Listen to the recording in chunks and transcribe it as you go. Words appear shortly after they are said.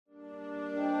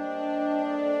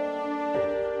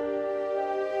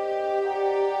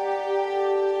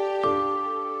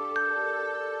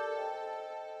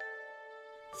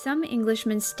Some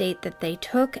Englishmen state that they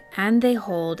took and they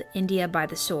hold India by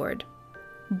the sword.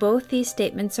 Both these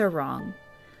statements are wrong.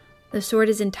 The sword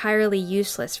is entirely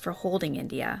useless for holding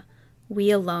India.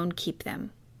 We alone keep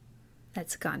them.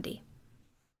 That's Gandhi.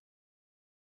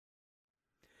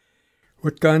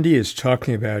 What Gandhi is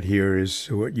talking about here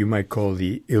is what you might call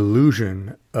the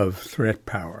illusion of threat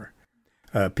power.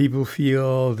 People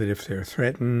feel that if they're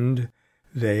threatened,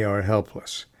 they are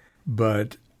helpless.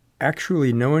 But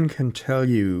actually, no one can tell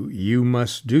you, you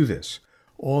must do this.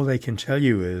 All they can tell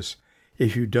you is,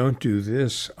 if you don't do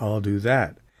this, I'll do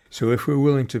that. So if we're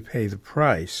willing to pay the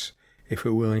price, if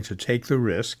we're willing to take the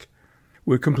risk,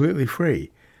 we're completely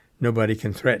free. Nobody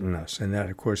can threaten us. And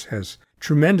that, of course, has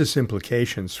tremendous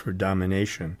implications for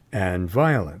domination and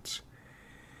violence.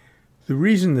 The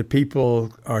reason that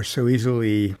people are so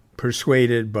easily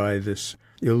persuaded by this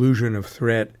illusion of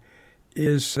threat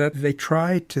is that they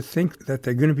try to think that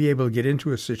they're going to be able to get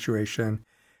into a situation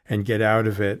and get out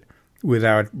of it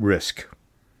without risk,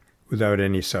 without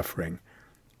any suffering.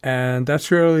 And that's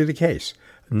rarely the case.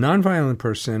 A nonviolent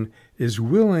person is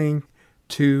willing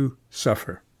to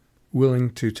suffer,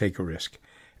 willing to take a risk.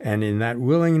 And in that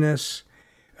willingness,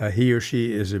 he or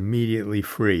she is immediately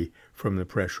free from the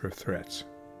pressure of threats.